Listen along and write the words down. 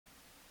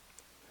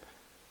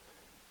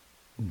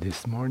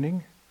this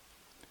morning,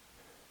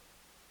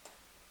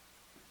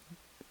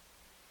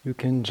 you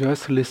can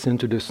just listen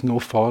to the snow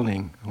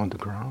falling on the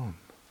ground.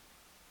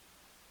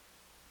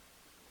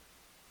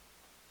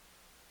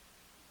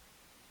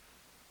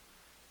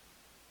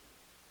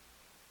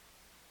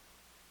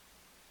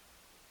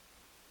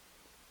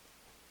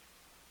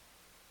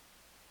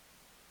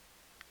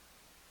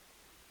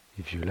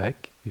 If you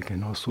like, you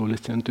can also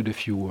listen to the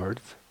few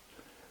words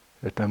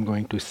that I'm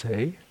going to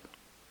say.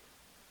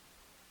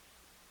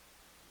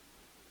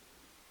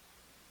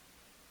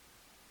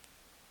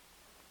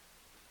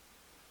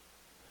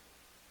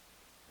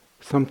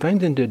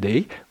 Sometimes in the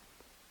day,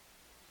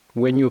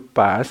 when you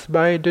pass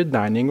by the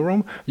dining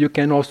room, you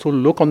can also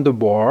look on the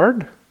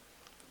board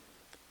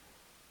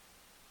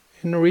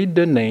and read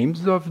the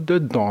names of the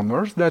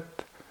donors that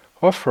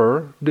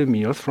offer the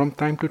meals from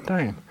time to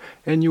time.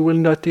 And you will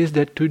notice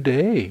that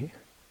today,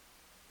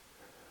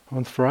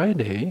 on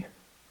Friday,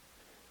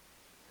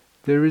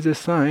 there is a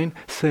sign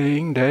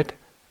saying that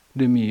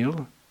the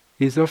meal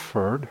is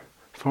offered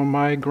for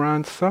my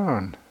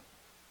grandson,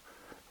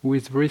 who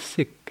is very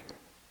sick,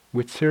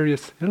 with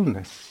serious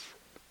illness.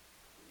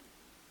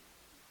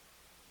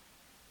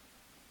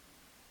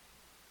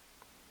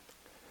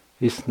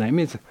 His name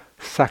is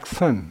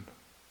Saxon,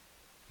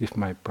 if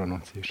my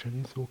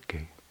pronunciation is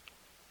okay.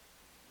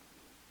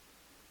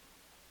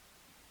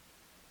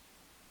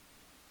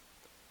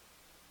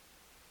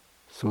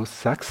 So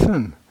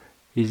Saxon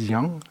is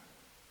young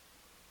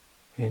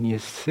and he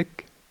is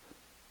sick.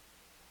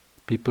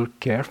 People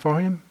care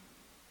for him.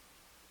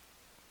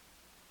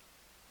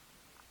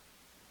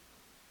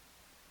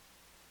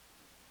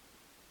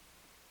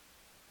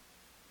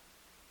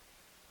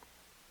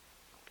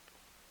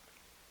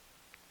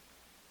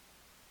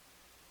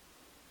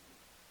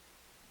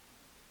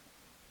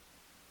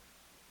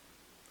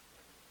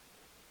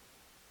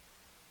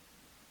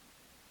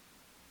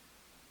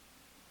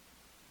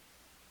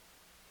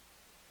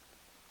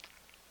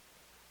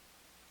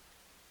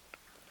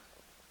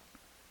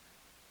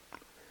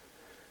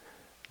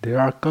 There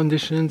are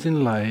conditions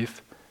in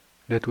life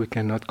that we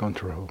cannot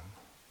control.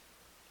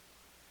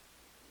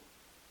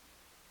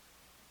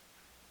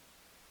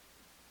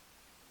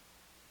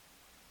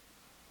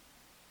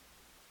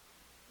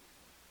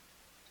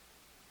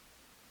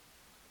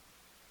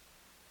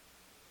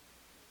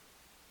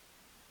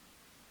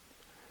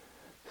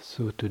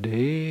 So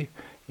today,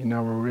 in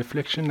our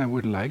reflection, I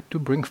would like to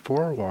bring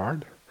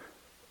forward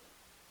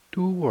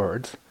two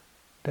words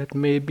that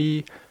may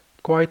be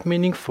quite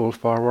meaningful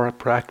for our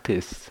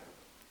practice.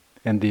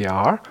 And they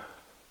are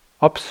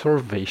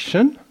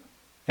observation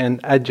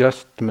and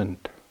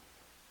adjustment.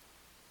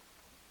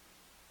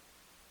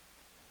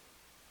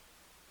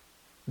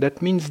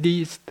 That means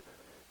these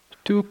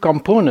two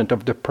components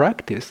of the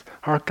practice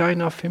are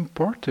kind of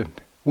important.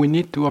 We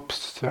need to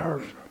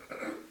observe.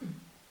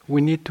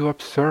 We need to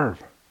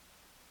observe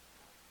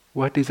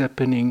what is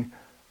happening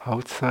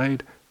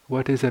outside,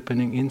 what is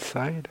happening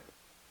inside.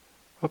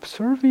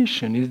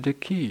 Observation is the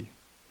key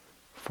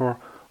for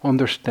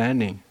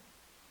understanding.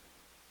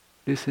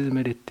 This is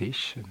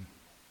meditation.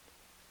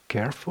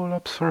 Careful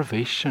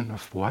observation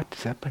of what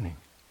is happening.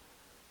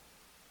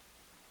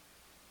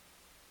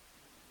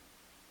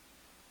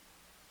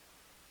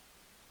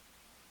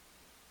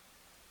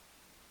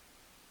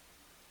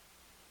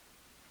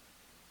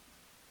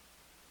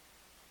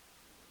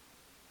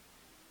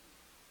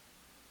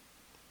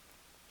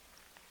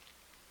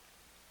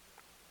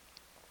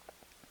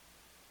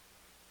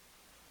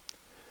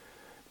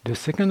 The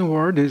second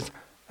word is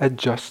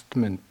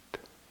adjustment.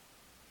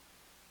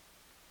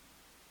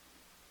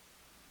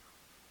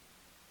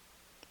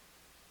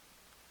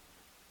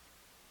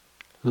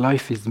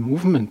 Life is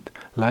movement,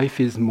 life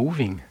is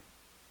moving,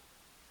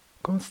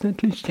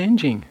 constantly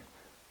changing.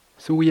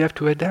 So we have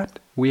to adapt,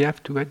 we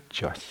have to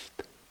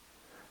adjust.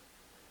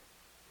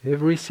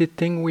 Every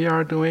sitting we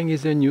are doing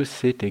is a new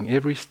sitting.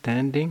 Every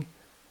standing,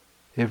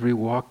 every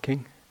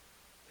walking,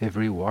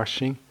 every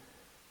washing,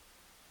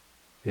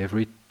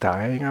 every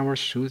tying our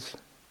shoes,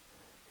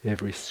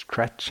 every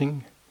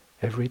stretching,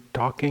 every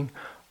talking,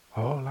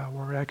 all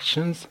our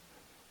actions,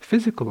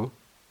 physical,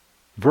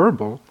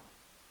 verbal,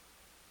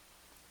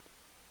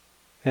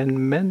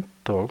 and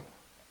mental,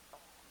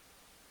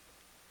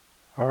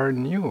 are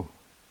new.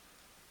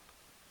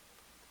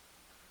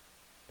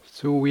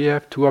 So we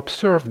have to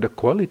observe the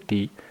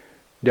quality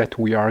that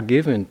we are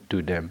given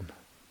to them.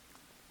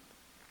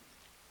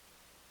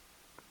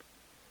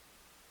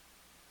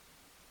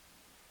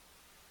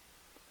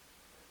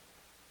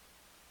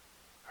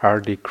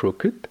 Are they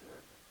crooked?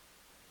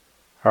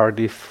 Are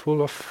they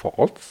full of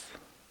faults,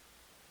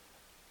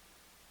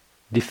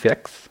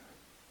 defects?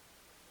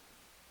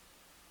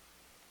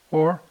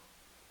 Or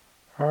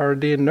are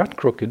they not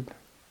crooked,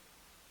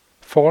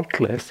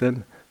 faultless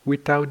and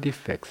without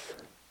defects?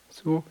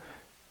 So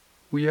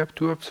we have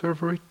to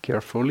observe very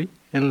carefully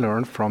and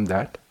learn from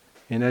that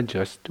and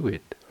adjust to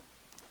it.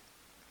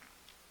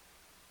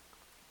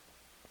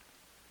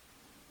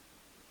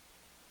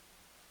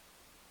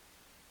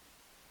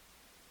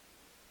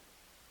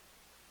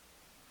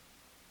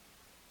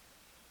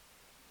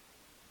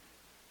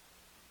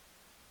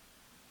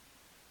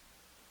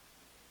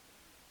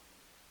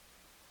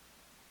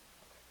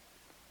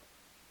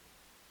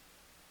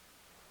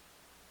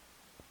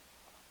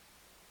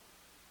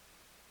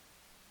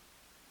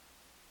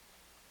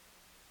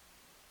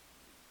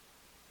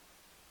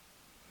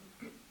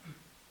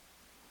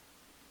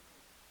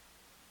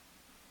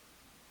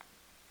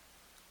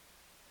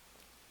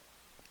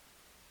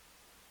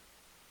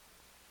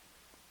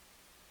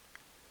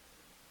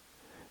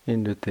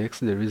 in the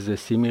text there is a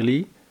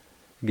simile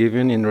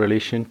given in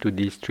relation to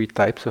these three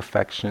types of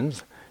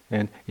actions,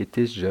 and it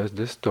is just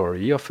the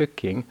story of a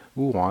king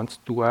who wants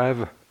to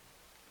have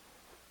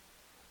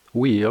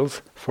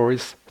wheels for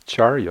his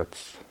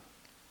chariots.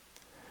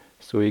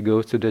 So he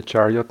goes to the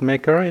chariot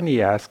maker and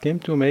he asks him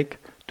to make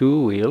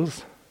 2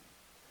 wheels.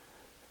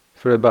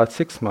 For about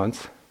 6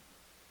 months,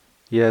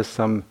 he has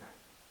some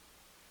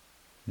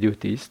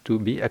duties to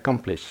be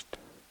accomplished.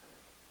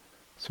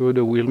 So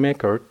the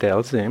wheelmaker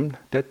tells him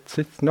that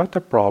it's not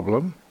a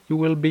problem, you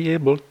will be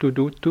able to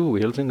do 2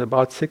 wheels in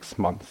about 6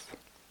 months.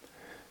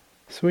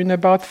 So in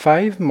about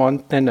 5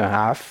 months and a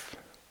half,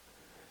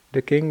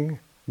 the king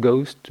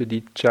goes to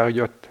the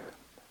chariot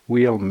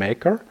wheel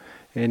maker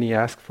and he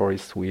asks for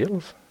his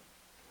wheels.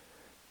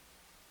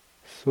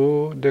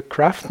 So the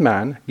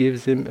craftsman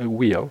gives him a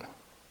wheel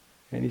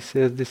and he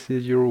says, this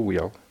is your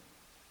wheel.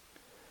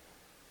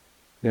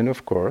 Then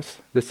of course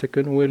the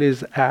second wheel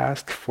is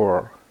asked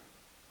for,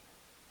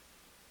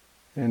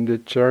 and the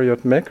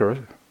chariot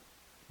maker,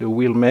 the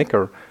wheel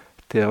maker,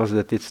 tells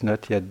that it's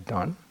not yet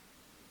done.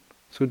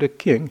 So the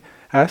king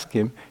asks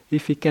him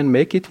if he can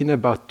make it in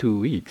about 2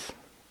 weeks.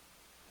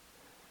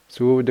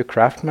 So the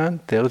craftsman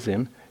tells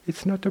him,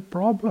 it's not a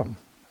problem,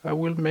 I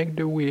will make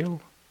the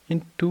wheel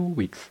in 2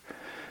 weeks.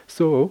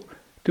 So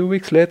 2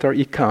 weeks later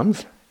he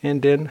comes,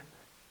 and then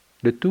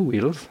the 2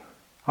 wheels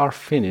are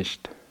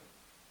finished.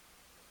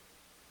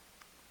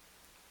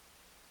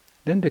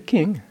 Then the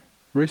king,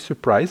 very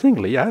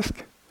surprisingly,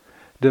 asks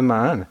the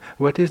man,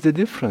 what is the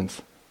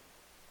difference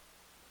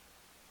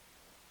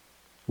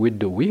with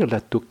the wheel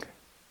that took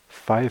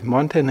 5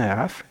 months and a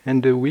half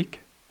and the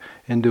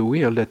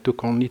wheel that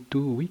took only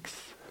 2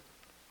 weeks?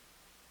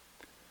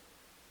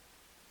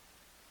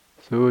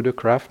 So the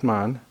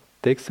craftsman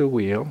takes a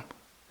wheel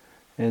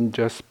and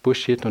just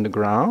push it on the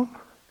ground,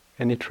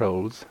 and it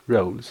rolls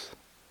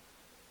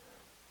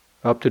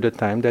up to the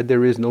time that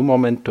there is no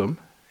momentum,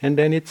 and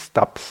then it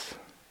stops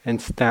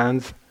and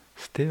stands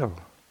still.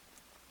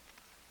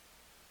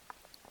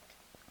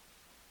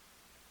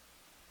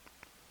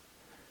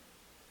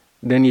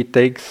 Then he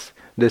takes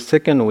the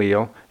second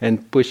wheel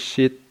and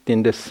pushes it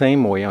in the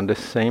same way on the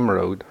same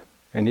road,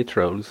 and it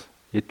rolls.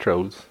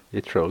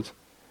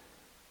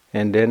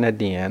 And then at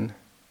the end,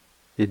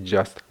 it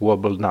just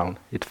wobbles down,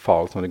 it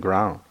falls on the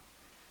ground.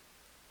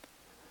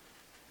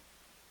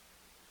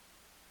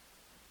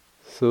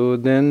 So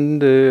then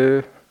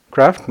the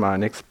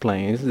craftsman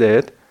explains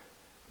that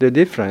the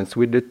difference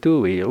with the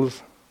 2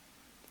 wheels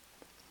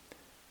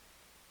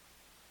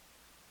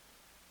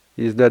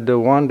is that the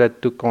one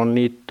that took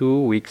only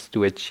 2 weeks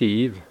to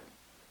achieve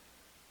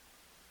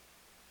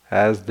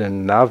has the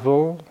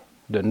navel,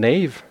 the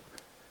nave,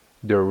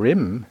 the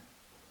rim,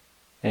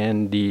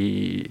 and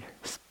the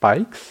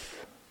spikes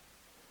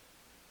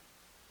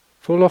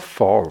full of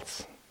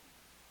faults,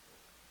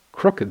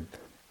 crooked,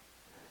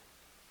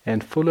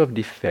 and full of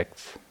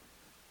defects.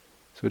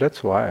 So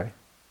that's why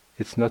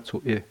it's not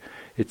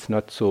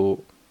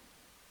so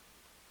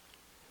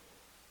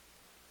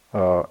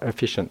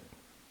efficient.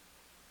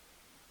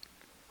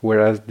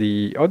 Whereas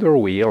the other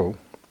wheel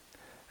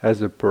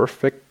has a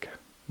perfect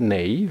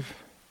nave,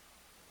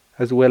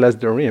 as well as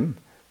the rim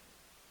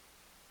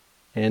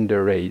and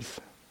the rays.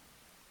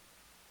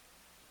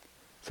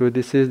 So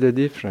this is the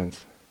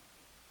difference.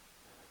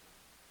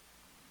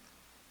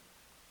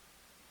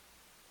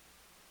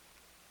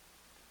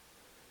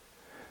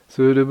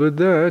 So the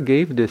Buddha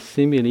gave the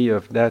simile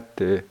of that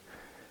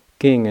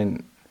king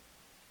and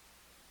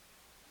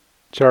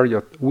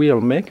chariot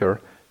wheel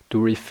maker to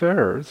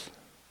refers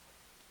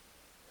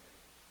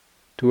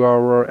to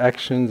our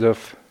actions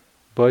of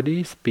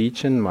body,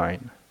 speech and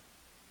mind.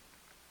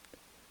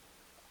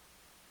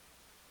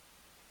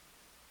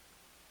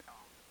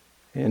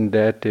 And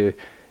that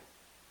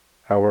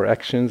our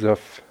actions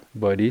of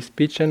body,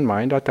 speech and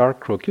mind that are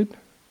crooked,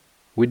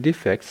 with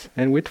defects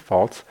and with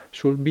faults,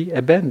 should be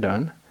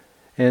abandoned,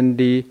 and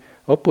the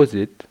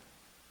opposite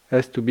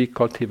has to be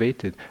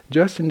cultivated.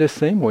 Just in the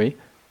same way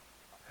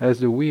as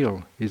the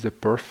wheel is a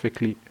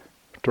perfectly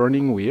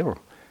turning wheel,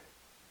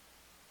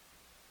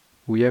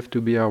 we have to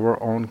be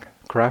our own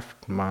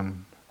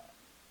craftsman.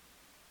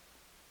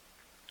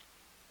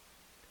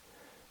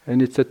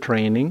 And it's a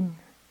training,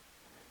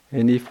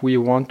 and if we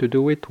want to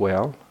do it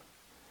well,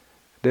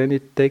 then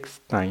it takes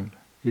time,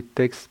 it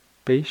takes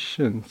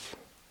patience.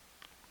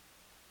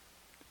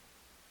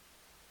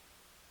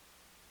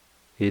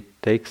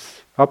 It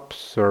takes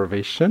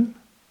observation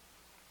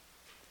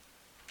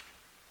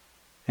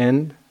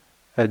and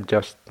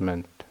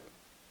adjustment.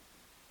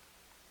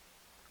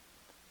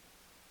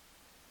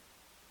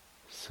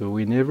 So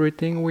in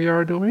everything we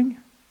are doing,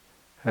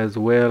 as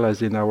well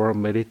as in our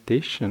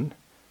meditation,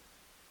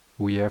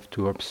 we have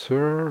to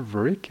observe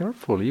very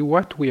carefully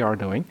what we are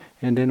doing,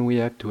 and then we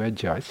have to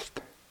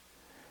adjust.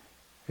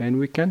 And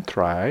we can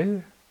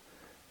try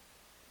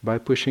by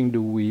pushing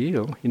the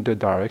wheel in the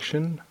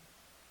direction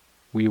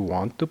we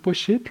want to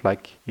push it,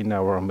 like in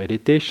our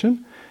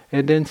meditation,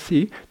 and then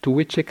see to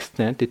which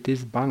extent it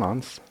is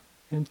balanced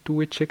and to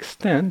which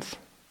extent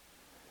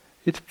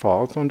it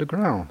falls on the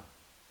ground.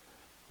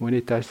 when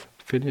it has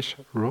finished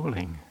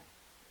rolling.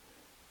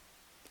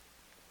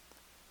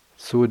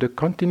 So the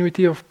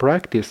continuity of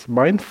practice,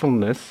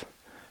 mindfulness,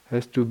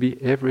 has to be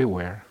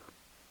everywhere.